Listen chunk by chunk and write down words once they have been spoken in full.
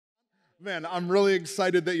Man, I'm really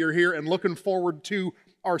excited that you're here and looking forward to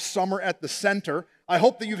our summer at the center. I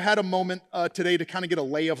hope that you've had a moment today to kind of get a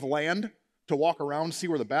lay of the land, to walk around, see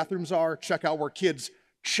where the bathrooms are, check out where kids'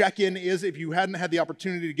 check-in is. If you hadn't had the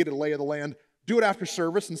opportunity to get a lay of the land, do it after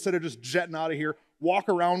service instead of just jetting out of here. Walk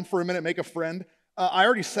around for a minute, make a friend. I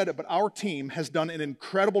already said it, but our team has done an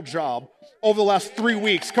incredible job over the last 3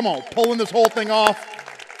 weeks. Come on, pulling this whole thing off.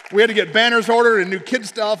 We had to get banners ordered and new kid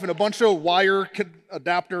stuff and a bunch of wire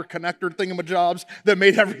adapter connector thingamajobs that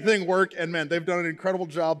made everything work. And man, they've done an incredible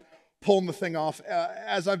job pulling the thing off.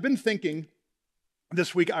 As I've been thinking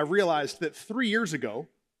this week, I realized that 3 years ago,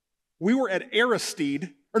 we were at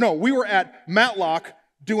we were at Matlock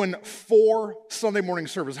doing 4 Sunday morning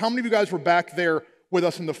services. How many of you guys were back there with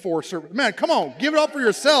us in the 4 service? Man, come on, give it up for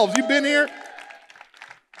yourselves. You've been here.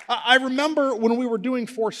 I remember when we were doing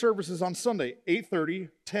 4 services on Sunday, 8:30,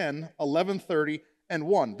 10, 11:30, and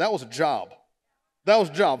 1. That was a job. That was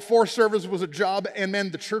a job. 4 services was a job, and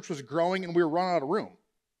man, the church was growing, and we were running out of room.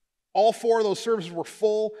 All 4 of those services were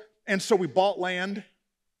full, and so we bought land,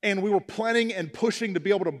 and we were planning and pushing to be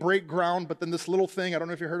able to break ground, but then this little thing, I don't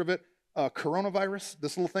know if you heard of it, coronavirus,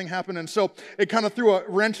 this little thing happened, and so it kind of threw a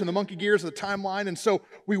wrench in the monkey gears of the timeline, and so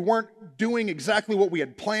we weren't doing exactly what we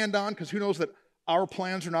had planned on, because who knows that our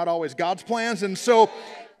plans are not always God's plans, and so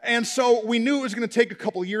we knew it was going to take a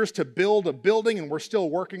couple years to build a building, and we're still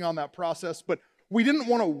working on that process, but we didn't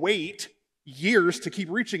want to wait years to keep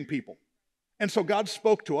reaching people. And so God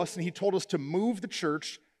spoke to us, and he told us to move the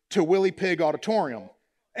church to Willie Pig Auditorium.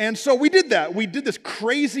 And so we did that. We did this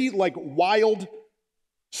crazy, wild,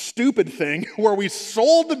 stupid thing where we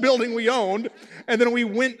sold the building we owned, and then we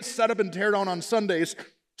went, set up, and tear down on Sundays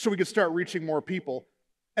so we could start reaching more people.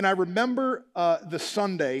 And I remember the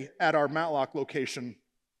Sunday at our Matlock location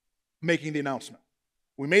making the announcement.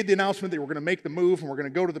 We made the announcement that we're going to make the move and we're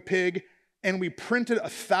going to go to the Pig, and we printed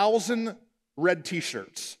 1,000 red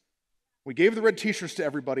t-shirts. We gave the red t-shirts to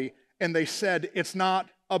everybody, and they said, it's not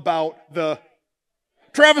about the...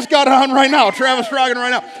 Travis got it on right now. Travis rocking right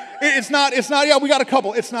now. It's not, yeah, we got a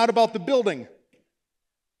couple. It's not about the building.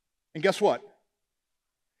 And guess what?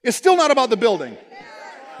 It's still not about the building.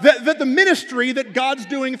 That the ministry that God's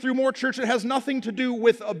doing through More Church, it has nothing to do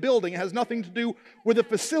with a building. It has nothing to do with a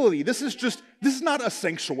facility. This is not a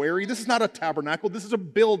sanctuary. This is not a tabernacle. This is a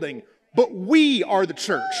building. But we are the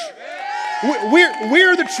church.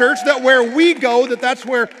 We're the church that where we go, that's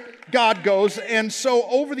where God goes. And so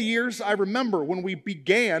over the years, I remember when we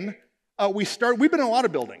began, we've been in a lot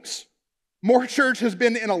of buildings. More Church has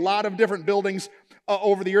been in a lot of different buildings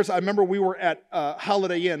over the years. I remember we were at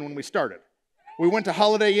Holiday Inn when we started. We went to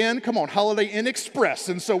Holiday Inn, Holiday Inn Express.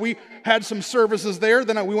 And so we had some services there.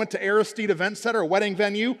 Then we went to Aristide Event Center, a wedding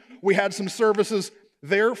venue. We had some services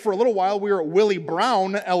there for a little while. We were at Willie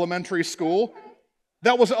Brown Elementary School.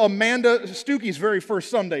 That was Amanda Stuckey's very first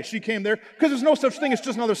Sunday. She came there because there's no such thing as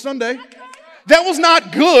just another Sunday. That was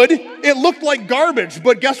not good. It looked like garbage.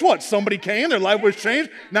 But guess what? Somebody came. Their life was changed.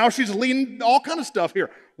 Now she's leading all kind of stuff here.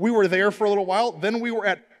 We were there for a little while. Then we were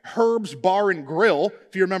at Herb's Bar and Grill.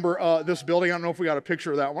 If you remember this building, I don't know if we got a picture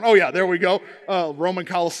of that one. Oh yeah, there we go. Roman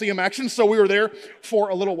Coliseum action. So we were there for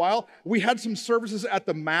a little while. We had some services at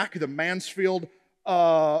the MAC, the Mansfield,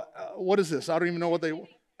 what is this? I don't even know what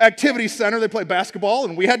Activity Center. They play basketball,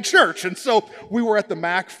 and we had church. And so we were at the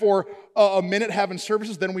MAC for a minute having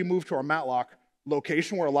services. Then we moved to our Matlock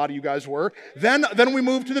location where a lot of you guys were. Then we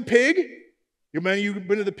moved to the Pig. You've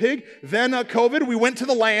been to the Pig. Then COVID, we went to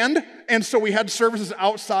the Land, and so we had services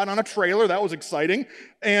outside on a trailer. That was exciting.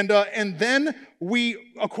 And then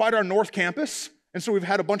we acquired our North Campus, and so we've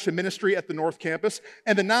had a bunch of ministry at the North Campus.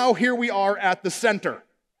 And then now here we are at the center.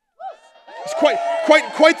 It's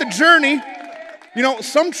quite the journey. You know,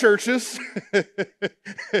 some churches,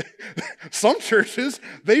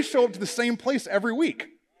 they show up to the same place every week.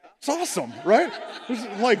 It's awesome, right?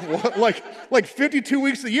 Like 52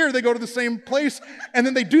 weeks a year, they go to the same place, and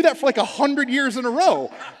then they do that for 100 years in a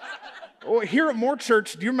row. Here at More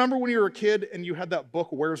Church, do you remember when you were a kid and you had that book,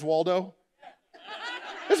 Where's Waldo?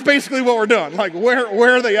 That's basically what we're doing.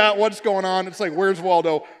 Where are they at? What's going on? It's like, where's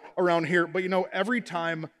Waldo around here? But every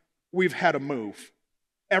time we've had a move,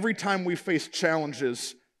 every time we faced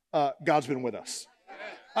challenges, God's been with us.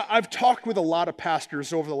 I've talked with a lot of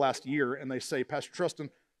pastors over the last year, and they say, Pastor Truston,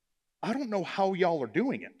 I don't know how y'all are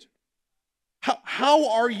doing it. How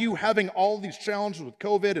are you having all these challenges with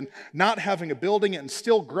COVID and not having a building and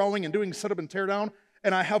still growing and doing set up and tear down?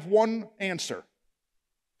 And I have one answer.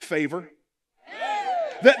 Favor.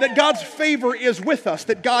 That God's favor is with us,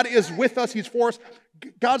 that God is with us, He's for us.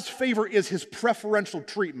 God's favor is His preferential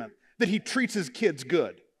treatment, that He treats His kids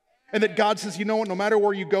good. And that God says, you know what, no matter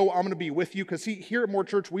where you go, I'm going to be with you. Because here at More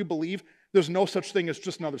Church, we believe there's no such thing as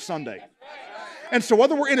just another Sunday. And so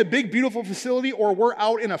whether we're in a big, beautiful facility or we're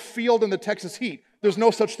out in a field in the Texas heat, there's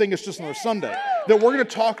no such thing as just another Sunday. That we're going to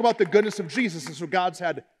talk about the goodness of Jesus. And so God's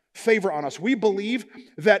had favor on us. We believe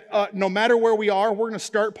that no matter where we are, we're going to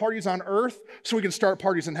start parties on earth so we can start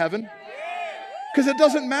parties in heaven. Because it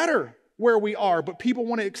doesn't matter where we are, but people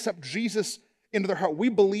want to accept Jesus into their heart. We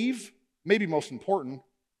believe, maybe most important,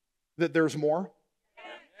 that there's more.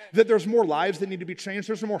 That there's more lives that need to be changed.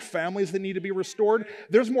 There's more families that need to be restored.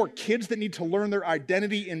 There's more kids that need to learn their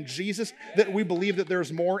identity in Jesus, that we believe that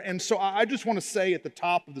there's more. And so I just want to say at the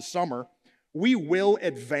top of the summer, we will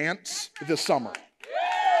advance this summer.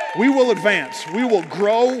 We will advance. We will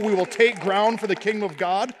grow. We will take ground for the kingdom of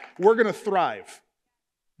God. We're going to thrive.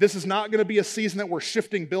 This is not going to be a season that we're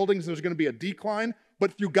shifting buildings. There's going to be a decline.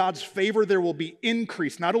 But through God's favor, there will be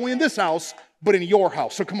increase, not only in this house, but in your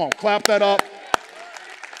house. So come on, clap that up.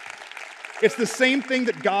 It's the same thing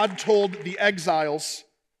that God told the exiles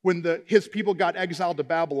when his people got exiled to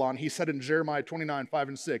Babylon. He said in Jeremiah 29, 5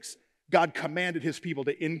 and 6, God commanded his people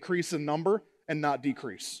to increase in number and not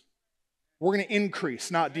decrease. We're going to increase,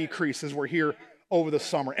 not decrease, as we're here over the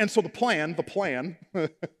summer. And so the plan,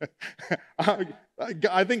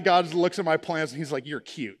 I think God looks at my plans and he's like, you're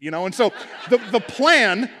cute, you know? And so the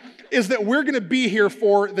plan is that we're going to be here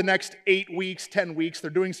for the next 8 weeks, 10 weeks. They're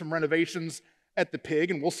doing some renovations at the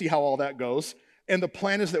Pig, and we'll see how all that goes. And the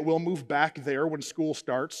plan is that we'll move back there when school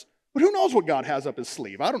starts. But who knows what God has up his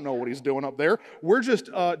sleeve? I don't know what he's doing up there. We're just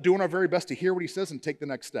doing our very best to hear what he says and take the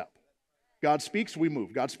next step. God speaks, we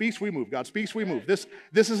move. God speaks, we move. God speaks, we move. This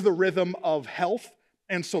is the rhythm of health,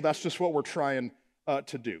 and so that's just what we're trying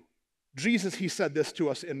to do. Jesus, he said this to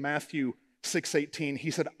us in Matthew 6:18. He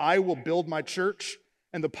said, I will build my church,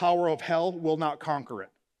 and the power of hell will not conquer it.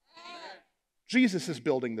 Jesus is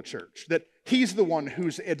building the church, that he's the one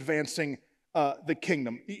who's advancing the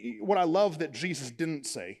kingdom. What I love that Jesus didn't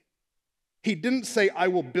say, he didn't say, I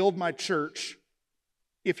will build my church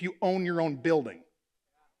if you own your own building.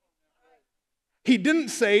 He didn't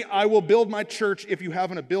say, I will build my church if you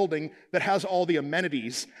have a building that has all the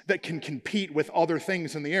amenities that can compete with other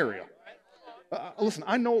things in the area. Listen,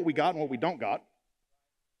 I know what we got and what we don't got.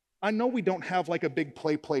 I know we don't have like a big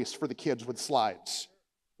play place for the kids with slides.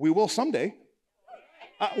 We will someday.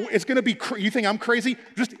 It's going to be, you think I'm crazy?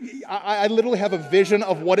 I literally have a vision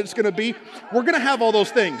of what it's going to be. We're going to have all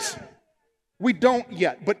those things. We don't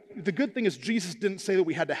yet. But the good thing is Jesus didn't say that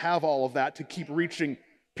we had to have all of that to keep reaching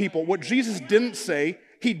people. What Jesus didn't say,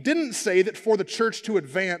 he didn't say that for the church to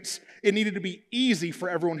advance, it needed to be easy for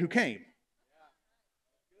everyone who came.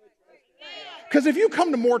 Because if you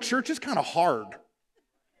come to More Church, it's kind of hard.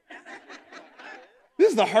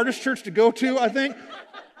 This is the hardest church to go to, I think.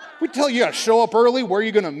 We tell you, you got to show up early. Where are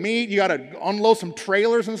you going to meet? You got to unload some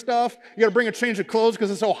trailers and stuff. You got to bring a change of clothes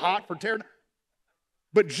because it's so hot for tearing.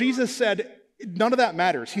 But Jesus said, none of that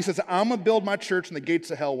matters. He says, I'm going to build my church and the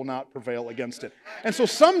gates of hell will not prevail against it. And so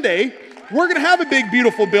someday, we're going to have a big,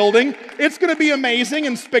 beautiful building. It's going to be amazing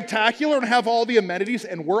and spectacular and have all the amenities.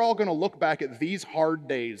 And we're all going to look back at these hard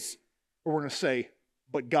days where we're going to say,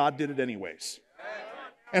 but God did it anyways.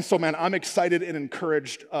 And so, man, I'm excited and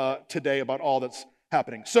encouraged today about all that's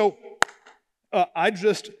happening. So I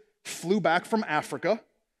just flew back from Africa.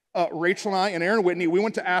 Rachel and I and Aaron Whitney, we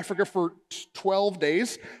went to Africa for 12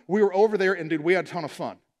 days. We were over there, and dude, we had a ton of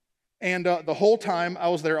fun. And the whole time I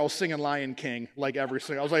was there, I was singing Lion King, like every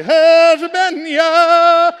single. I was like,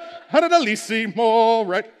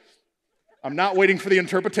 right? I'm not waiting for the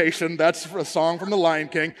interpretation. That's a song from the Lion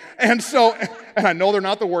King. And so, and I know they're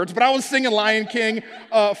not the words, but I was singing Lion King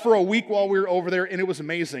for a week while we were over there, and it was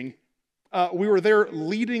amazing. We were there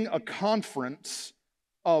leading a conference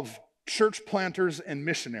of church planters and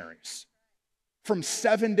missionaries from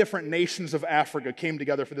 7 different nations of Africa came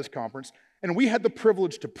together for this conference. And we had the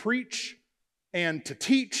privilege to preach and to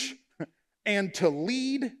teach and to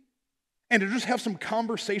lead and to just have some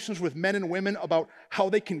conversations with men and women about how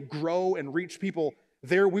they can grow and reach people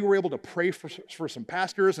there. We were able to pray for some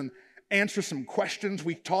pastors and answer some questions.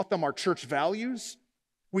 We taught them our church values.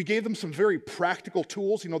 We gave them some very practical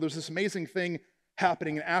tools. You know, there's this amazing thing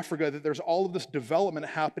happening in Africa that there's all of this development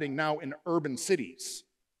happening now in urban cities.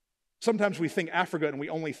 Sometimes we think Africa and we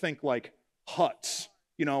only think like huts,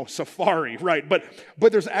 you know, safari, right? But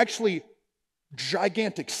there's actually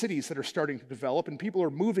gigantic cities that are starting to develop, and people are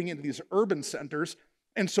moving into these urban centers,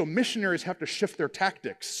 and so missionaries have to shift their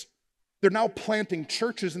tactics. They're now planting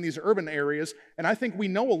churches in these urban areas, and I think we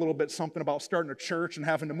know a little bit something about starting a church and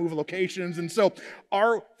having to move locations, and so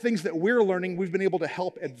our things that we're learning, we've been able to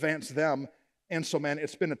help advance them, and so, man,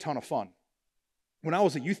 it's been a ton of fun. when I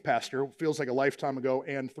was a youth pastor, it feels like a lifetime ago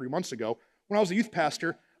and 3 months ago, when I was a youth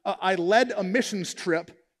pastor, I led a missions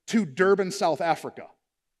trip to Durban, South Africa.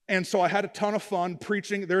 And so I had a ton of fun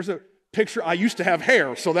preaching. There's a picture. I used to have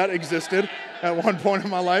hair, so that existed at one point in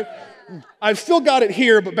my life. I've still got it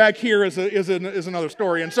here, but back here is another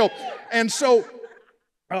story. And so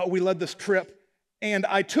we led this trip, and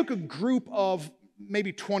I took a group of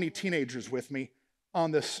maybe 20 teenagers with me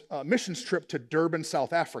on this missions trip to Durban,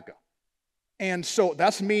 South Africa. And so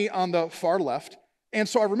that's me on the far left. And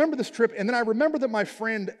so I remember this trip, and then I remember that my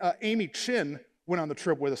friend Amy Chin went on the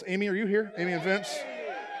trip with us. Amy, are you here? Amy and Vince?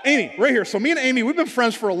 Amy, right here. So me and Amy, we've been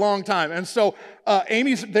friends for a long time. And so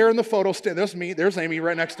Amy's there in the photo stand. There's me. There's Amy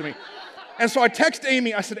right next to me. And so I text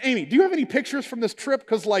Amy. I said, Amy, do you have any pictures from this trip?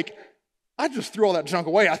 Because, like, I just threw all that junk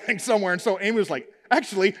away, I think, somewhere. And so Amy was like,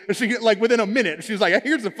 actually, she, like, within a minute, she was like,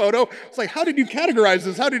 here's the photo. It's like, how did you categorize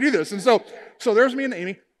this? How did you do this? And so there's me and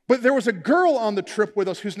Amy. But there was a girl on the trip with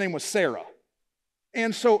us whose name was Sarah.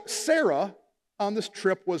 And so Sarah on this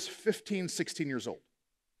trip was 15, 16 years old.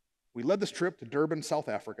 We led this trip to Durban, South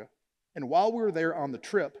Africa. And while we were there on the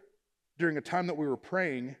trip, during a time that we were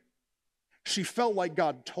praying, she felt like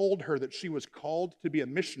God told her that she was called to be a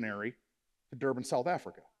missionary to Durban, South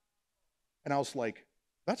Africa. And I was like,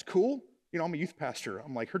 that's cool. You know, I'm a youth pastor.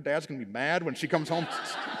 I'm like, her dad's going to be mad when she comes home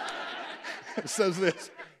and says this.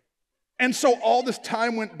 And so all this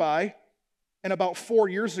time went by, and about 4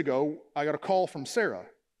 years ago, I got a call from Sarah.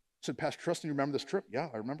 I said, Pastor Truston, you remember this trip? Yeah,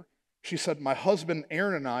 I remember. She said, my husband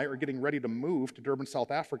Aaron and I are getting ready to move to Durban, South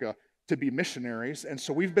Africa to be missionaries, and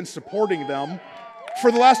so we've been supporting them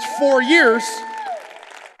for the last 4 years.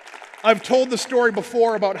 I've told the story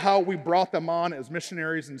before about how we brought them on as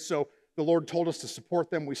missionaries, and so the Lord told us to support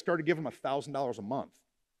them. We started giving them $1,000 a month.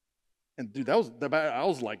 And dude, I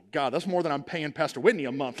was like, God, that's more than I'm paying Pastor Whitney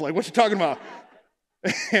a month. Like, what you talking about?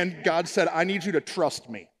 And God said, I need you to trust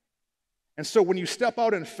me. And so when you step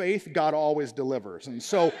out in faith, God always delivers. And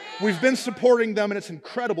so we've been supporting them, and it's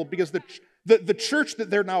incredible because the church that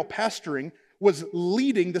they're now pastoring was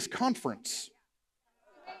leading this conference.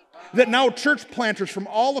 That now church planters from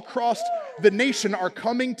all across the nation are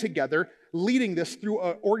coming together, leading this through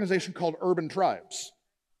an organization called Urban Tribes,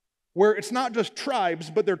 where it's not just tribes,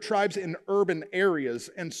 but they're tribes in urban areas.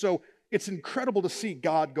 And so it's incredible to see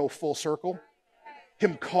God go full circle.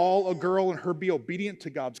 Him call a girl and her be obedient to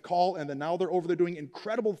God's call, and then now they're over there doing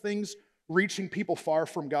incredible things, reaching people far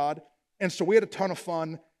from God. And so we had a ton of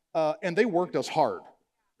fun, and they worked us hard.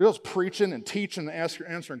 They was preaching and teaching and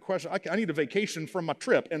answering questions. I need a vacation from my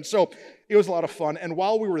trip. And so it was a lot of fun. And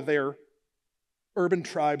while we were there, Urban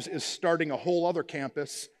Tribes is starting a whole other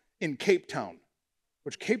campus in Cape Town,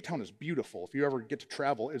 which Cape Town is beautiful. If you ever get to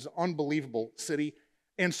travel, it's an unbelievable city.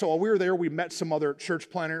 And so while we were there, we met some other church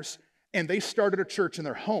planners, and they started a church in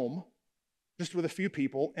their home, just with a few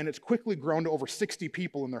people, and it's quickly grown to over 60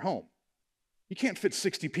 people in their home. You can't fit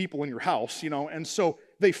 60 people in your house, you know, and so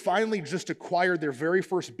they finally just acquired their very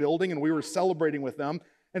first building, and we were celebrating with them.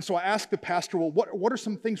 And so I asked the pastor, well, what are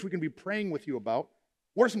some things we can be praying with you about?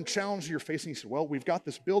 What are some challenges you're facing? He said, well, we've got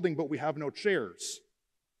this building, but we have no chairs.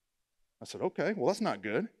 I said, okay, well, that's not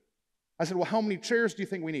good. I said, well, how many chairs do you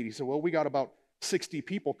think we need? He said, well, we got about 60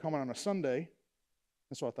 people coming on a Sunday.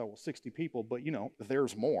 And so I thought, well, 60 people, but, you know,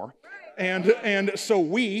 there's more. And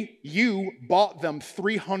so you bought them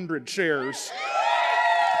 300 chairs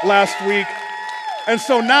last week. And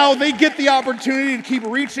so now they get the opportunity to keep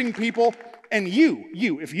reaching people. And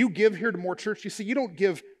if you give here to more church, you see, you don't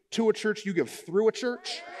give to a church, you give through a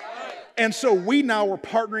church. And so we now are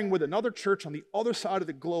partnering with another church on the other side of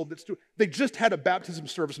the globe they just had a baptism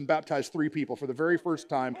service and baptized 3 people for the very first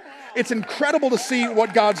time. It's incredible to see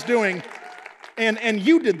what God's doing. And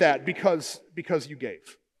you did that because you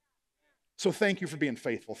gave. So thank you for being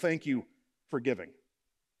faithful. Thank you for giving.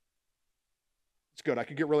 It's good. I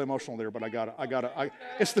could get really emotional there, but I gotta.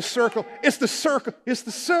 It's the circle. It's the circle. It's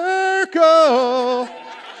the circle.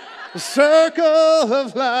 The circle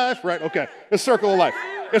of life. Right, okay. The circle of life.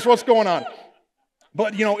 It's what's going on.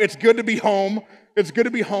 But, you know, it's good to be home. It's good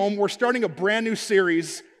to be home. We're starting a brand new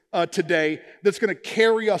series today that's going to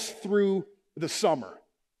carry us through the summer.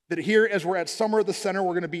 That here, as we're at Summer at the Center,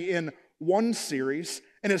 we're going to be in one series,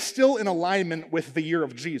 and it's still in alignment with the year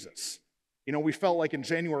of Jesus. You know, we felt like in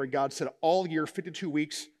January, God said all year, 52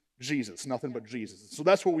 weeks, Jesus, nothing but Jesus. So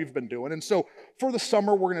that's what we've been doing. And so for the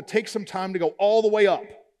summer, we're going to take some time to go all the way up,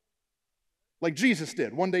 like Jesus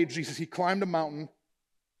did. One day, Jesus, he climbed a mountain,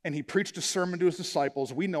 and he preached a sermon to his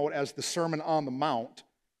disciples. We know it as the Sermon on the Mount.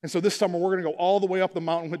 And so this summer, we're going to go all the way up the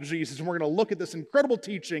mountain with Jesus, and we're going to look at this incredible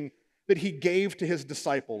teaching that he gave to his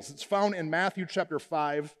disciples. It's found in Matthew chapter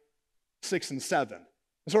 5, 6, and 7.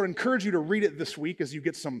 So I'd encourage you to read it this week as you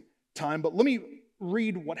get some time, but let me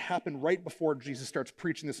read what happened right before Jesus starts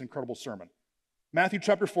preaching this incredible sermon. Matthew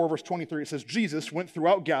chapter 4, verse 23, it says, Jesus went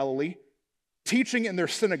throughout Galilee, teaching in their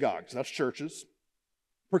synagogues, that's churches,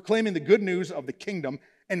 proclaiming the good news of the kingdom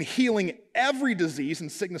and healing every disease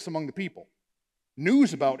and sickness among the people.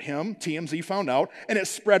 News about him, TMZ found out, and it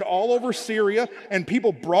spread all over Syria, and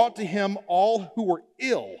people brought to him all who were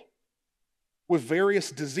ill with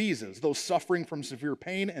various diseases, those suffering from severe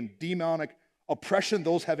pain and demonic oppression,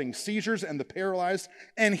 those having seizures and the paralyzed,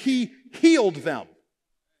 and he healed them.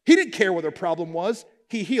 He didn't care what their problem was.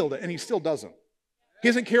 He healed it, and he still doesn't. He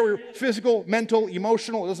doesn't care what your physical, mental,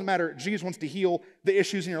 emotional, it doesn't matter. Jesus wants to heal the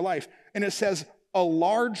issues in your life. And it says, a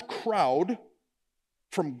large crowd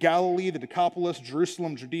from Galilee, the Decapolis,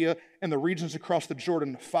 Jerusalem, Judea, and the regions across the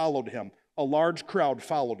Jordan followed him. A large crowd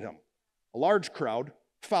followed him. A large crowd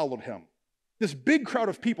followed him. This big crowd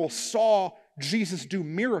of people saw Jesus do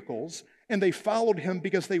miracles, and they followed him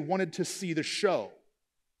because they wanted to see the show.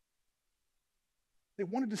 They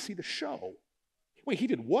wanted to see the show. Wait, he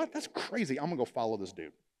did what? That's crazy. I'm going to go follow this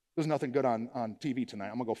dude. There's nothing good on TV tonight.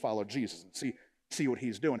 I'm going to go follow Jesus and see what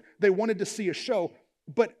he's doing. They wanted to see a show,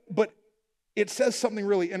 but it says something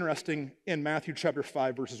really interesting in Matthew chapter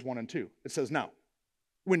 5, verses 1 and 2. It says, now,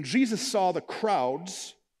 when Jesus saw the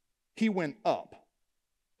crowds, he went up,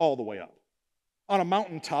 all the way up, on a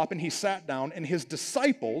mountaintop, and he sat down, and his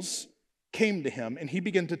disciples came to him, and he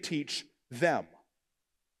began to teach them.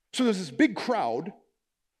 So there's this big crowd,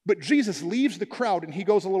 but Jesus leaves the crowd, and he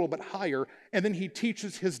goes a little bit higher, and then he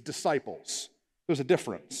teaches his disciples. There's a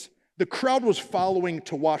difference. The crowd was following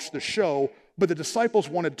to watch the show, but the disciples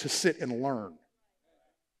wanted to sit and learn.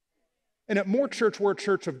 And at More Church, we're a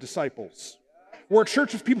church of disciples. We're a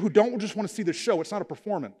church of people who don't just want to see the show. It's not a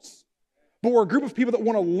performance. But we're a group of people that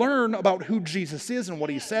want to learn about who Jesus is and what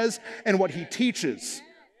he says and what he teaches.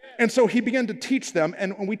 And so he began to teach them,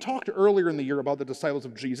 and we talked earlier in the year about the disciples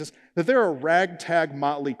of Jesus, that they're a ragtag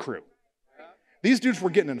motley crew. These dudes were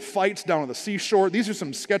getting in fights down at the seashore. These are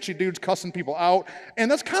some sketchy dudes cussing people out, and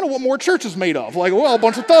that's kind of what More Church is made of, like, well, a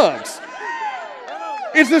bunch of thugs.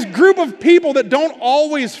 It's this group of people that don't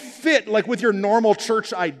always fit like with your normal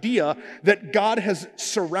church idea that God has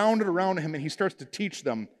surrounded around him, and he starts to teach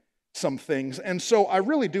them some things. And so I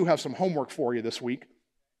really do have some homework for you this week.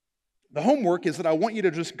 The homework is that I want you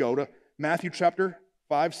to just go to Matthew chapter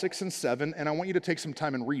 5, 6, and 7, and I want you to take some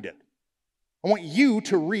time and read it. I want you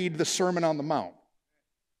to read the Sermon on the Mount.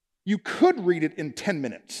 You could read it in 10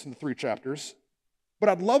 minutes, in the 3 chapters, but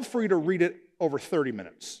I'd love for you to read it over 30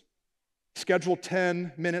 minutes. Schedule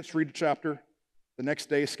 10 minutes, read a chapter. The next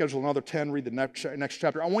day, schedule another 10, read the next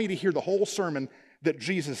chapter. I want you to hear the whole sermon that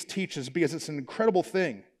Jesus teaches because it's an incredible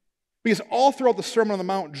thing. Because all throughout the Sermon on the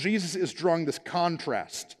Mount, Jesus is drawing this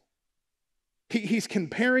contrast. He's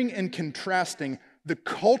comparing and contrasting the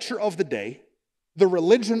culture of the day, the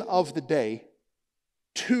religion of the day,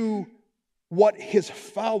 to what his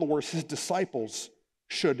followers, his disciples,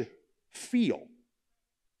 should feel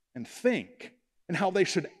and think, and how they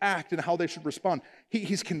should act and how they should respond.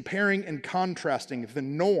 He's comparing and contrasting the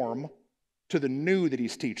norm to the new that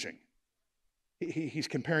he's teaching. He's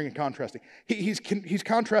comparing and contrasting. He's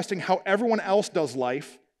contrasting how everyone else does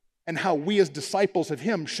life and how we as disciples of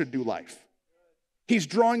him should do life. He's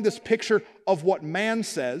drawing this picture of what man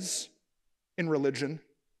says in religion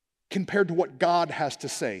compared to what God has to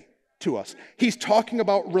say to us. He's talking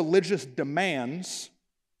about religious demands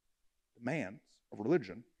of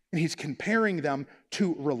religion, and he's comparing them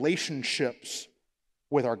to relationships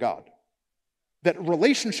with our God. That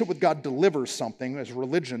relationship with God delivers something as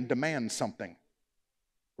religion demands something.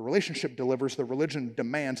 The relationship delivers, the religion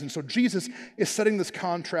demands. And so Jesus is setting this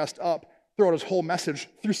contrast up throughout his whole message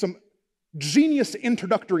through some genius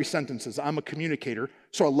introductory sentences. I'm a communicator,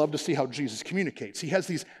 so I love to see how Jesus communicates. He has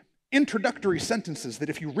these introductory sentences that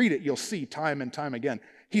if you read it, you'll see time and time again.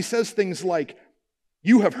 He says things like,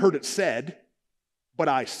 "You have heard it said, but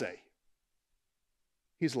I say."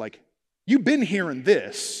 He's like, "You've been hearing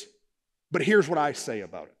this, but here's what I say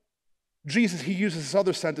about it." Jesus, he uses this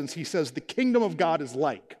other sentence. He says, "The kingdom of God is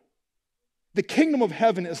like." The kingdom of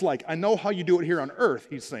heaven is like. I know how you do it here on earth,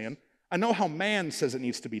 he's saying. I know how man says it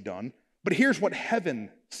needs to be done, but here's what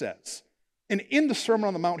heaven says. And in the Sermon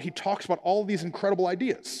on the Mount, he talks about all of these incredible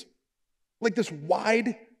ideas. Like this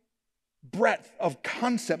wide breadth of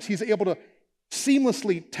concepts he's able to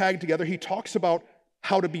seamlessly tag together. He talks about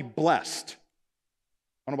how to be blessed.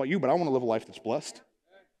 I don't know about you, but I want to live a life that's blessed.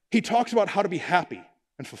 He talks about how to be happy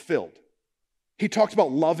and fulfilled. He talks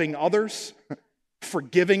about loving others,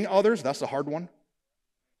 forgiving others. That's a hard one.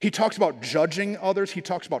 He talks about judging others. He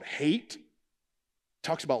talks about hate. He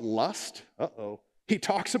talks about lust. He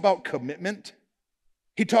talks about commitment.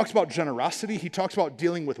 He talks about generosity. He talks about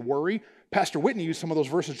dealing with worry. Pastor Whitney used some of those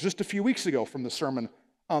verses just a few weeks ago from the Sermon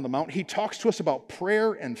on the Mount. He talks to us about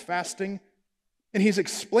prayer and fasting, and he's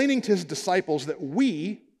explaining to his disciples that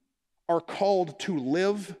we are called to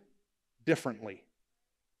live differently.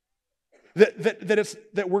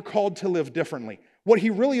 That we're called to live differently. What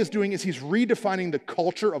he really is doing is he's redefining the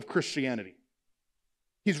culture of Christianity.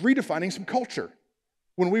 He's redefining some culture.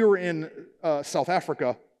 When we were in South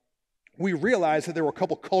Africa, we realized that there were a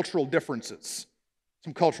couple cultural differences.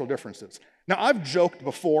 Some cultural differences. Now, I've joked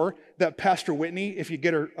before that Pastor Whitney, if you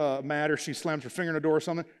get her mad or she slams her finger in the door or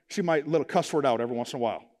something, she might let a cuss word out every once in a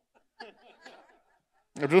while.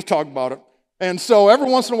 I'll just talk about it. And so every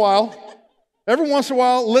once in a while,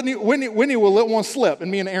 Whitney will let one slip,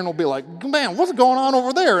 and me and Aaron will be like, man, what's going on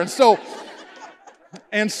over there? And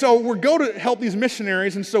so we go to help these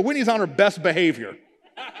missionaries, and so Whitney's on her best behavior.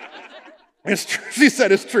 It's true. She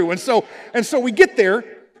said it's true. And so we get there,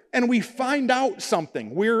 and we find out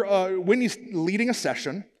something. Whitney's leading a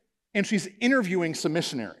session, and she's interviewing some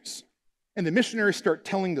missionaries. And the missionaries start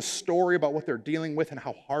telling the story about what they're dealing with and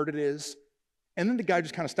how hard it is. And then the guy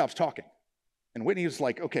just kind of stops talking. And Whitney is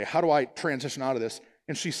like, okay, how do I transition out of this?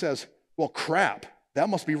 And she says, well, crap, that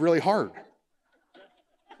must be really hard.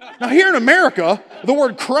 Now, here in America, the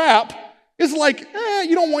word crap is like,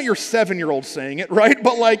 you don't want your 7-year-old saying it, right?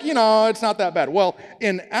 But like, it's not that bad. Well,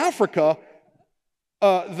 in Africa,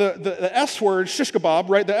 the S word, shish kebab,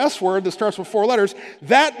 right? The S word that starts with 4 letters,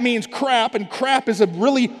 that means crap, and crap is a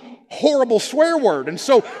really horrible swear word. And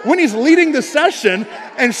so when he's leading the session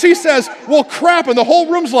and she says, well, crap, and the whole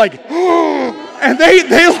room's like, and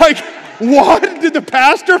they like, what did the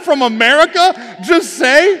pastor from America just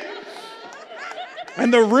say?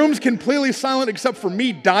 And the room's completely silent except for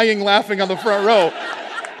me dying laughing on the front row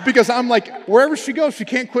because I'm like, wherever she goes, she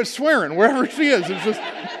can't quit swearing. Wherever she is, it's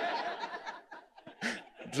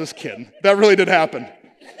just kidding. That really did happen.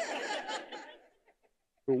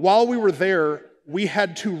 While we were there, we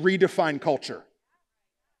had to redefine culture.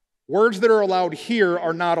 Words that are allowed here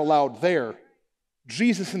are not allowed there.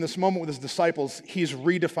 Jesus, in this moment with his disciples, he's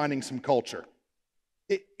redefining some culture.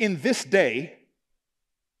 In this day,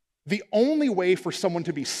 the only way for someone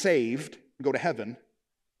to be saved and go to heaven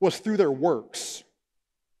was through their works,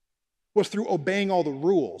 was through obeying all the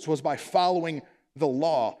rules, was by following the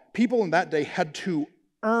law. People in that day had to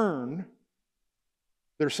earn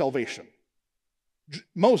their salvation.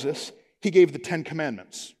 Moses, he gave the 10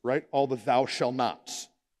 commandments, right? All the thou shalt nots.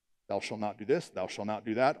 Thou shalt not do this, thou shalt not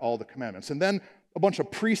do that, all the commandments. And then a bunch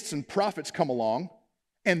of priests and prophets come along,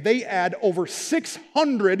 and they add over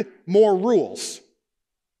 600 more rules.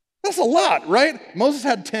 That's a lot, right? Moses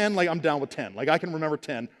had 10, like I'm down with 10. Like I can remember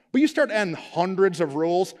 10. But you start adding hundreds of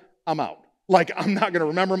rules, I'm out. Like I'm not going to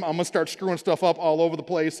remember them. I'm going to start screwing stuff up all over the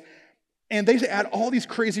place. And they add all these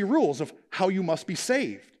crazy rules of how you must be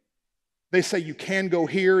saved. They say you can go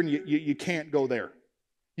here and you can't go there.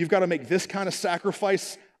 You've got to make this kind of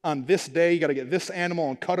sacrifice on this day. You got to get this animal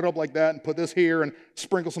and cut it up like that and put this here and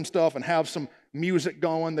sprinkle some stuff and have some music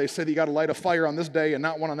going. They say that you got to light a fire on this day and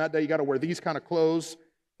not one on that day. You got to wear these kind of clothes.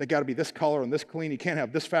 They got to be this color and this clean. You can't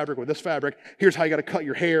have this fabric with this fabric. Here's how you got to cut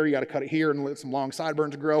your hair. You got to cut it here and let some long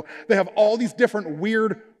sideburns grow. They have all these different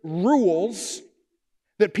weird rules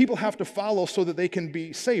that people have to follow so that they can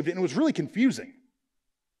be saved. And it was really confusing.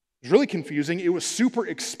 It was really confusing. It was super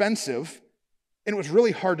expensive, and it was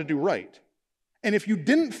really hard to do right. And if you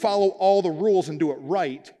didn't follow all the rules and do it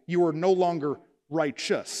right, you were no longer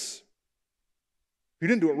righteous. If you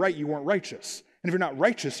didn't do it right, you weren't righteous. And if you're not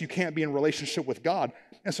righteous, you can't be in relationship with God.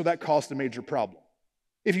 And so that caused a major problem.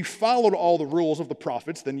 If you followed all the rules of the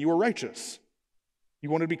prophets, then you were righteous.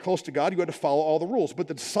 You wanted to be close to God, you had to follow all the rules. But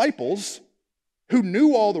the disciples, who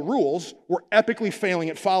knew all the rules, were epically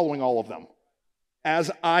failing at following all of them,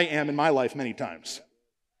 as I am in my life many times.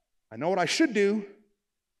 I know what I should do,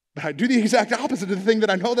 but I do the exact opposite of the thing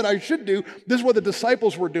that I know that I should do. This is what the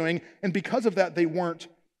disciples were doing, and because of that, they weren't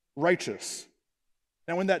righteous.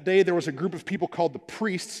 Now, in that day, there was a group of people called the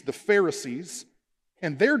priests, the Pharisees,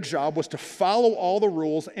 and their job was to follow all the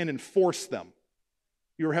rules and enforce them.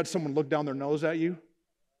 You ever had someone look down their nose at you?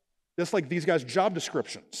 That's like these guys' job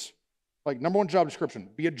descriptions. Like, number one job description,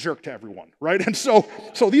 be a jerk to everyone, right? And so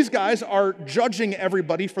these guys are judging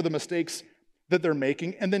everybody for the mistakes that they're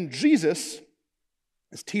making. And then Jesus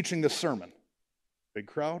is teaching this sermon. Big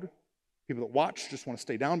crowd. People that watch just want to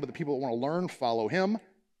stay down, but the people that want to learn follow him.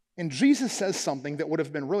 And Jesus says something that would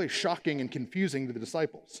have been really shocking and confusing to the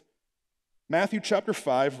disciples. Matthew chapter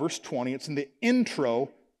 5, verse 20, it's in the intro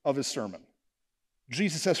of his sermon.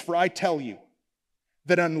 Jesus says, "For I tell you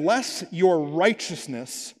that unless your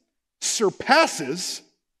righteousness surpasses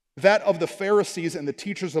that of the Pharisees and the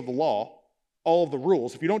teachers of the law, all of the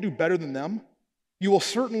rules, if you don't do better than them, you will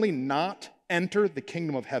certainly not enter the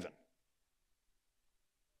kingdom of heaven.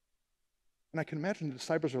 And I can imagine the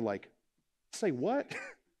disciples are like, say what?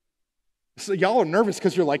 So y'all are nervous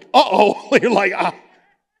because you're like, uh-oh. You're like, ah.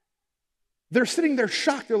 They're sitting there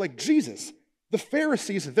shocked. They're like, Jesus, the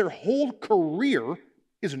Pharisees, their whole career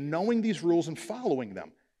is knowing these rules and following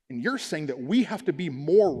them. And you're saying that we have to be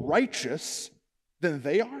more righteous than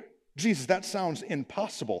they are? Jesus, that sounds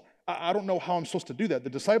impossible. I don't know how I'm supposed to do that. The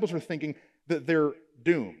disciples are thinking that they're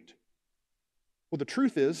doomed. Well, the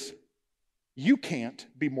truth is, you can't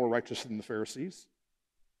be more righteous than the Pharisees,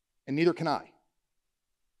 and neither can I.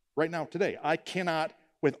 Right now, today, I cannot,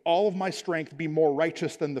 with all of my strength, be more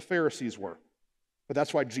righteous than the Pharisees were. But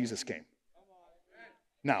that's why Jesus came.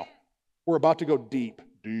 Now, we're about to go deep.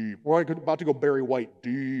 We're about to go Barry White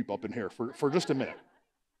deep up in here for just a minute.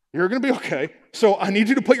 You're going to be okay. So I need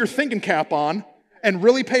you to put your thinking cap on and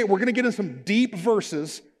really pay. We're going to get in some deep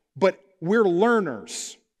verses, but we're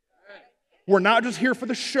learners. We're not just here for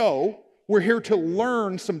the show. We're here to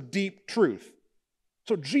learn some deep truth.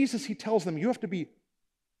 So Jesus, he tells them, you have to be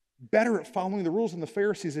better at following the rules than the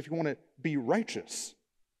Pharisees if you want to be righteous.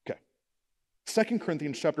 Okay. 2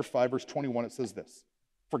 Corinthians chapter 5, verse 21, it says this.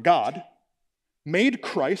 For God made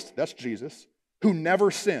Christ, that's Jesus, who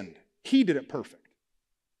never sinned. He did it perfect.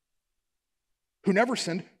 Who never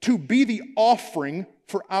sinned, to be the offering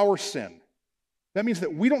for our sin. That means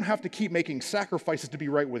that we don't have to keep making sacrifices to be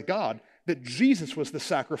right with God, that Jesus was the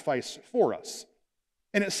sacrifice for us.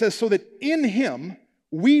 And it says, so that in him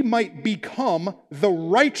we might become the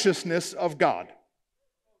righteousness of God.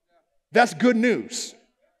 That's good news.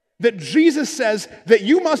 That Jesus says that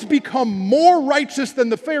you must become more righteous than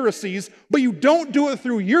the Pharisees, but you don't do it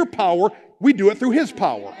through your power, we do it through his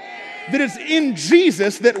power. That it's in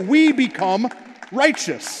Jesus that we become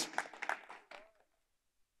righteous.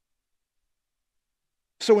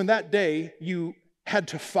 So in that day, you had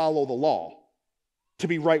to follow the law to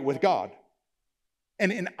be right with God.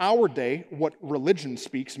 And in our day, what religion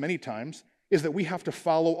speaks many times is that we have to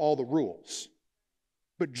follow all the rules.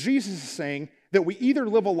 But Jesus is saying that we either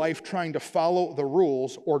live a life trying to follow the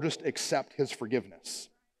rules or just accept his forgiveness.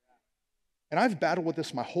 And I've battled with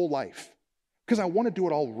this my whole life because I want to do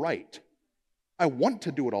it all right. I want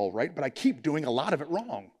to do it all right, but I keep doing a lot of it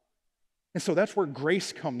wrong. And so that's where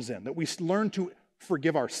grace comes in, that we learn to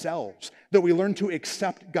forgive ourselves, that we learn to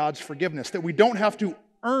accept God's forgiveness, that we don't have to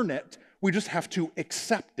earn it, we just have to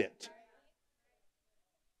accept it.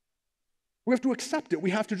 We have to accept it.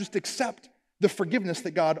 We have to just accept the forgiveness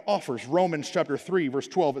that God offers. Romans chapter 3, verse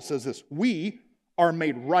 12, it says this, we are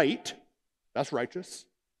made right, that's righteous,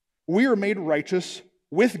 we are made righteous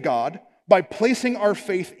with God by placing our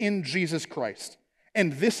faith in Jesus Christ.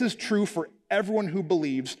 And this is true for everyone who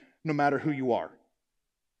believes, no matter who you are.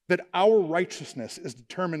 That our righteousness is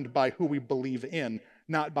determined by who we believe in,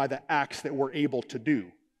 not by the acts that we're able to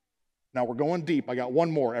do. Now we're going deep. I got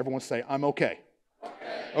one more. Everyone say, I'm okay.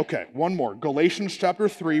 Okay, one more. Galatians chapter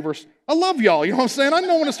 3, verse... I love y'all, you know what I'm saying? I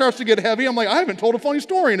know when it starts to get heavy, I'm like, I haven't told a funny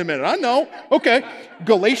story in a minute. I know. Okay,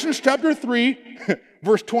 Galatians chapter 3,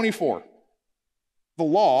 verse 24. The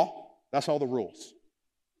law, that's all the rules.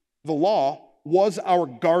 The law was our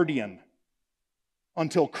guardian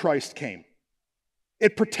until Christ came.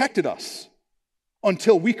 It protected us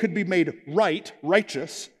until we could be made right,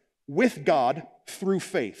 righteous, with God through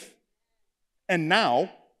faith. And now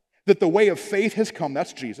that the way of faith has come,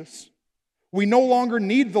 that's Jesus, we no longer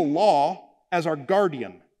need the law as our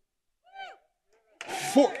guardian.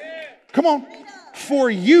 For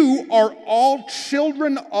you are all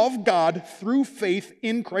children of God through faith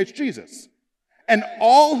in Christ Jesus. And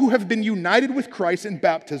all who have been united with Christ in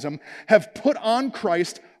baptism have put on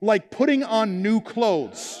Christ like putting on new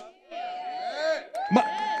clothes.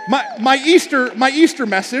 My Easter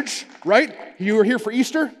message, right? You were here for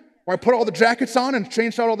Easter, where I put all the jackets on and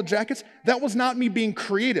changed out all the jackets. That was not me being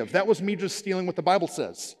creative. That was me just stealing what the Bible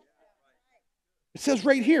says. It says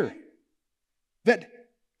right here that,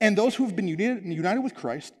 and those who have been united with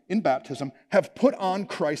Christ in baptism have put on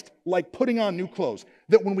Christ like putting on new clothes.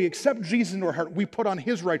 That when we accept Jesus into our heart, we put on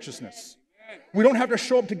his righteousness. We don't have to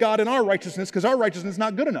show up to God in our righteousness because our righteousness is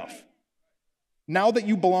not good enough. Now that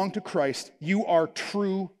you belong to Christ, you are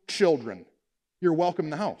true children. You're welcome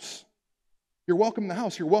in the house. You're welcome in the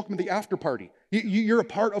house. You're welcome to the after party. You're a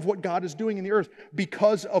part of what God is doing in the earth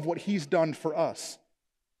because of what he's done for us.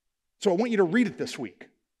 So I want you to read it this week.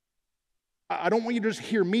 I don't want you to just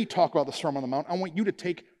hear me talk about the Sermon on the Mount. I want you to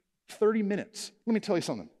take 30 minutes. Let me tell you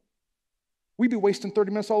something. We'd be wasting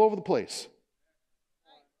 30 minutes all over the place.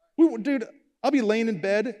 Dude, I'll be laying in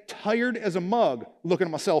bed, tired as a mug, looking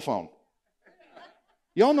at my cell phone.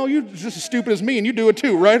 Y'all know you're just as stupid as me, and you do it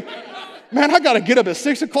too, right? Man, I got to get up at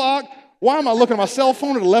 6 o'clock. Why am I looking at my cell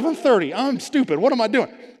phone at 11:30? I'm stupid. What am I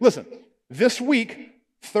doing? Listen, this week,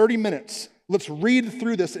 30 minutes. Let's read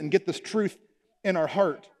through this and get this truth in our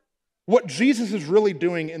heart. What Jesus is really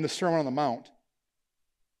doing in the Sermon on the Mount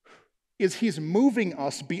is he's moving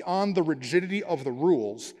us beyond the rigidity of the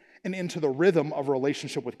rules and into the rhythm of a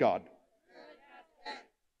relationship with God.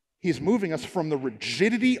 He's moving us from the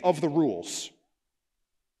rigidity of the rules,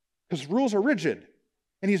 because rules are rigid,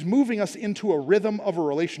 and he's moving us into a rhythm of a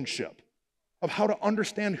relationship, of how to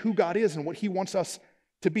understand who God is and what he wants us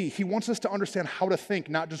to be. He wants us to understand how to think,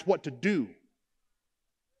 not just what to do.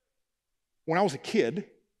 When I was a kid,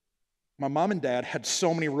 my mom and dad had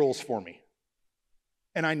so many rules for me,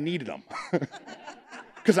 and I needed them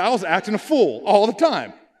because I was acting a fool all the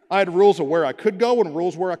time. I had rules of where I could go and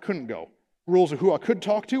rules where I couldn't go, rules of who I could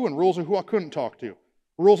talk to and rules of who I couldn't talk to,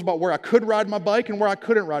 rules about where I could ride my bike and where I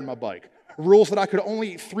couldn't ride my bike, rules that I could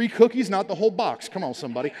only eat 3 cookies, not the whole box. Come on,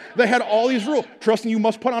 somebody. They had all these rules. Truston, you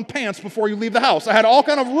must put on pants before you leave the house. I had all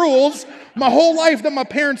kind of rules my whole life that my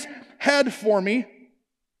parents had for me.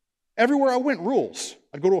 Everywhere I went, rules.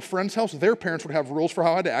 I'd go to a friend's house, their parents would have rules for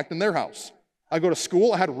how I had to act in their house. I'd go to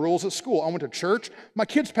school, I had rules at school. I went to church, my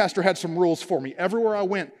kids' pastor had some rules for me. Everywhere I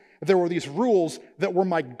went, there were these rules that were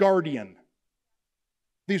my guardian.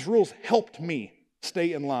 These rules helped me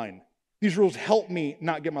stay in line. These rules helped me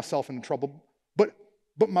not get myself into trouble. But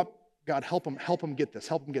my God, help them get this.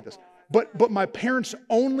 But my parents'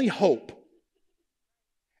 only hope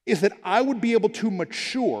is that I would be able to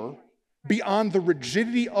mature beyond the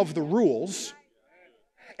rigidity of the rules,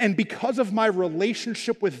 and because of my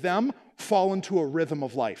relationship with them, fall into a rhythm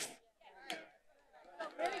of life.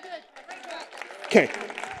 Okay.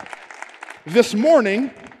 This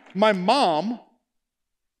morning, my mom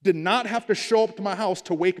did not have to show up to my house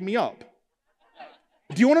to wake me up.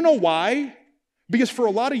 Do you want to know why? Because for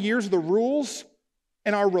a lot of years, the rules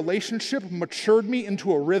and our relationship matured me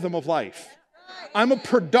into a rhythm of life. I'm a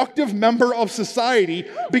productive member of society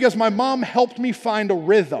because my mom helped me find a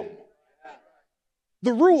rhythm.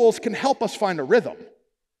 The rules can help us find a rhythm.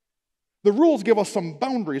 The rules give us some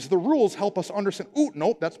boundaries. The rules help us understand, ooh,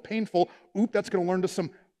 nope, that's painful. Oop, that's going to learn to some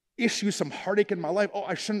issues, some heartache in my life. Oh,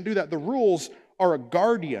 I shouldn't do that. The rules are a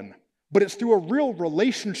guardian, but it's through a real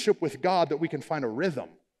relationship with God that we can find a rhythm.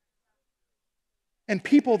 And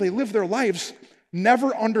people, they live their lives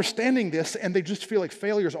never understanding this, and they just feel like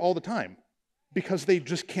failures all the time because they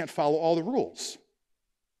just can't follow all the rules.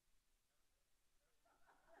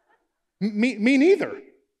 Me neither.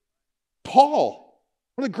 Paul,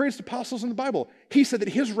 one of the greatest apostles in the Bible, he said that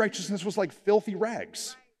his righteousness was like filthy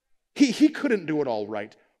rags. He couldn't do it all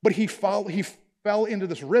right, but he fell into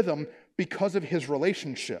this rhythm because of his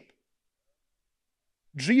relationship.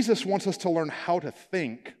 Jesus wants us to learn how to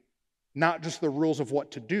think, not just the rules of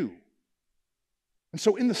what to do. And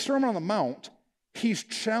so in the Sermon on the Mount, he's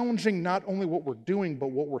challenging not only what we're doing,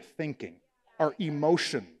 but what we're thinking, our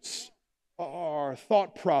emotions, our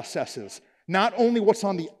thought processes, not only what's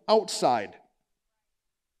on the outside,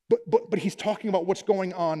 but he's talking about what's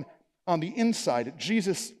going on the inside.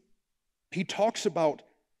 Jesus, he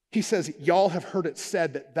says, y'all have heard it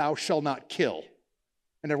said that thou shalt not kill.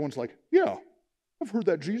 And everyone's like, yeah, I've heard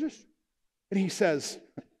that, Jesus. And he says,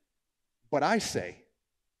 but I say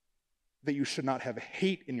that you should not have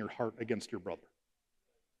hate in your heart against your brother.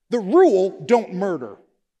 The rule, don't murder.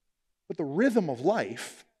 But the rhythm of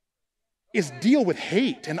life is deal with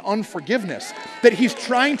hate and unforgiveness, that he's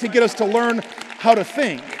trying to get us to learn how to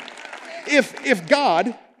think. If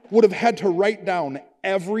God would have had to write down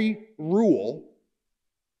every rule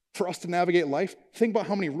for us to navigate life, think about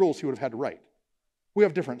how many rules he would have had to write. We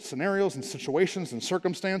have different scenarios and situations and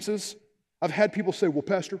circumstances. I've had people say, well,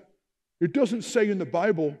 Pastor, it doesn't say in the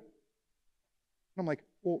Bible. And I'm like,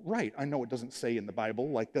 well, right, I know it doesn't say in the Bible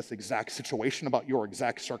like this exact situation about your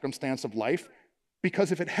exact circumstance of life,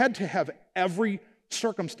 because if it had to have every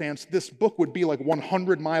circumstance, this book would be like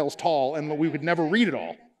 100 miles tall and we would never read it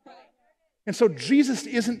all. And so Jesus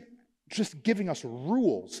isn't just giving us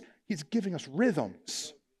rules, he's giving us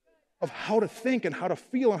rhythms of how to think and how to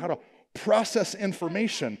feel and how to process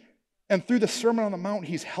information. And through the Sermon on the Mount,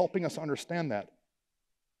 he's helping us understand that.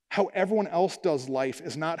 How everyone else does life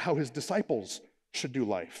is not how his disciples should do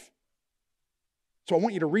life. So I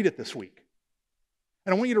want you to read it this week.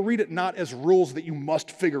 And I want you to read it not as rules that you must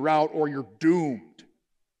figure out or you're doomed,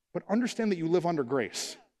 but understand that you live under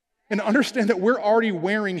grace. And understand that we're already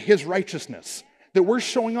wearing his righteousness, that we're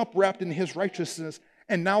showing up wrapped in his righteousness,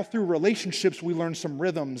 and now through relationships we learn some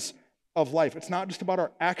rhythms of life. It's not just about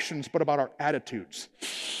our actions, but about our attitudes.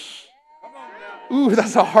 Ooh,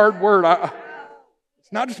 that's a hard word.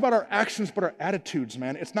 It's not just about our actions, but our attitudes,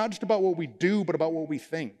 man. It's not just about what we do, but about what we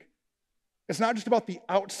think. It's not just about the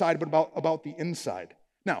outside, but about the inside.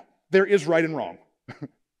 Now, there is right and wrong.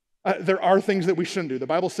 There are things that we shouldn't do. The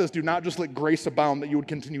Bible says, do not just let grace abound that you would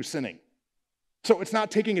continue sinning. So it's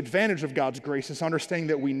not taking advantage of God's grace. It's understanding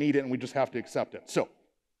that we need it and we just have to accept it. So,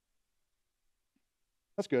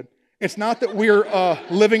 that's good. It's not that we're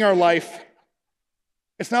living our life.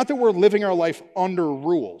 It's not that we're living our life under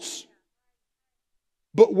rules.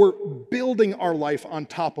 But we're building our life on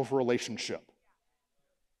top of a relationship.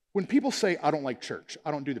 When people say, I don't like church,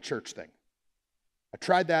 I don't do the church thing. I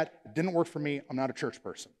tried that, it didn't work for me, I'm not a church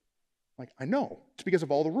person. I'm like, I know, it's because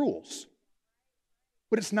of all the rules.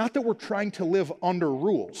 But it's not that we're trying to live under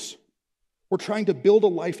rules. We're trying to build a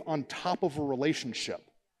life on top of a relationship.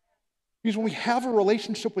 Because when we have a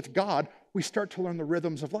relationship with God, we start to learn the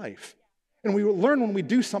rhythms of life. And we learn when we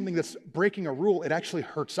do something that's breaking a rule, it actually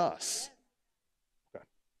hurts us.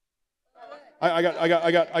 I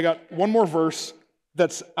got one more verse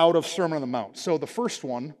that's out of Sermon on the Mount. So the first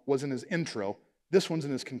one was in his intro. This one's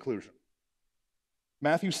in his conclusion.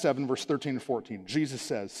 Matthew 7, verse 13 and 14. Jesus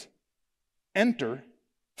says, enter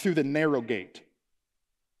through the narrow gate.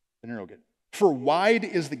 The narrow gate. For wide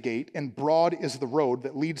is the gate and broad is the road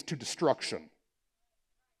that leads to destruction.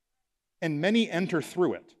 And many enter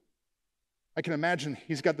through it. I can imagine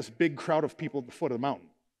he's got this big crowd of people at the foot of the mountain.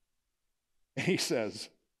 And he says,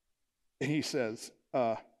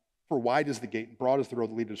 for wide is the gate, and broad is the road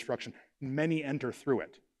that leads to destruction. Many enter through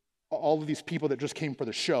it. All of these people that just came for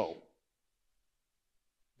the show,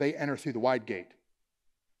 they enter through the wide gate.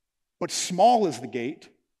 But small is the gate,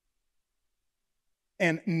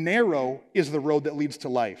 and narrow is the road that leads to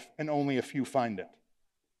life, and only a few find it.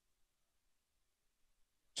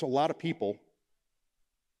 So a lot of people,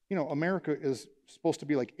 America is supposed to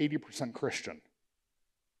be like 80% Christian.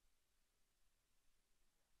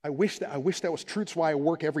 I wish that was true. That's why I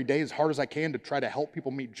work every day as hard as I can to try to help people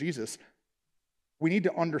meet Jesus. We need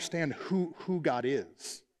to understand who God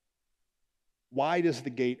is. Wide is the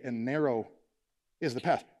gate and narrow is the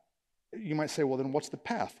path. You might say, well, then what's the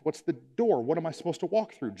path? What's the door? What am I supposed to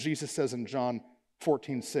walk through? Jesus says in John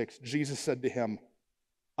 14:6, Jesus said to him,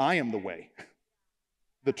 I am the way,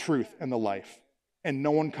 the truth, and the life, and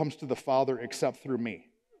no one comes to the Father except through me.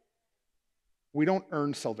 We don't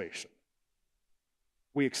earn salvation.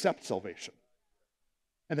 We accept salvation.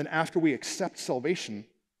 And then after we accept salvation,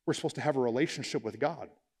 we're supposed to have a relationship with God.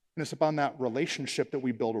 And it's upon that relationship that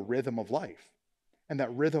we build a rhythm of life. And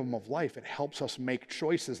that rhythm of life, it helps us make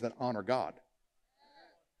choices that honor God.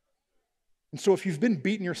 And so if you've been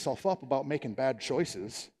beating yourself up about making bad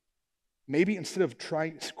choices, maybe instead of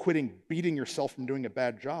quitting beating yourself from doing a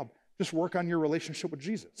bad job, just work on your relationship with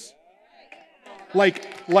Jesus. Like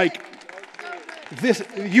this,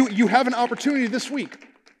 you have an opportunity this week.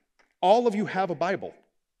 All of you have a Bible.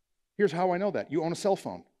 Here's how I know that. You own a cell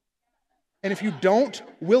phone. And if you don't,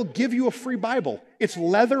 we'll give you a free Bible. It's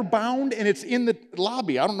leather bound and it's in the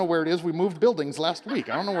lobby. I don't know where it is. We moved buildings last week.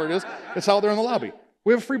 I don't know where it is. It's out there in the lobby.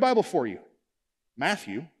 We have a free Bible for you.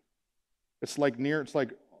 Matthew. It's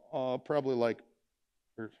probably like,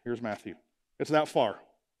 here's Matthew. It's that far.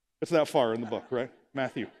 It's that far in the book, right?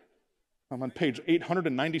 Matthew. I'm on page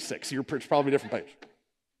 896. It's probably a different page.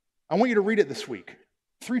 I want you to read it this week.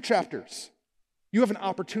 3 chapters. You have an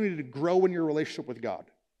opportunity to grow in your relationship with God.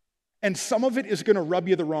 And some of it is going to rub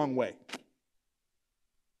you the wrong way.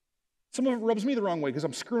 Some of it rubs me the wrong way because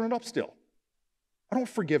I'm screwing it up still. I don't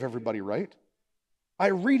forgive everybody, right? I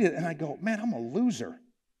read it and I go, man, I'm a loser.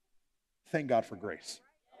 Thank God for grace.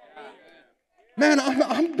 Man,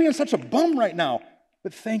 I'm being such a bum right now.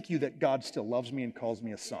 But thank you that God still loves me and calls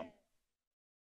me a son.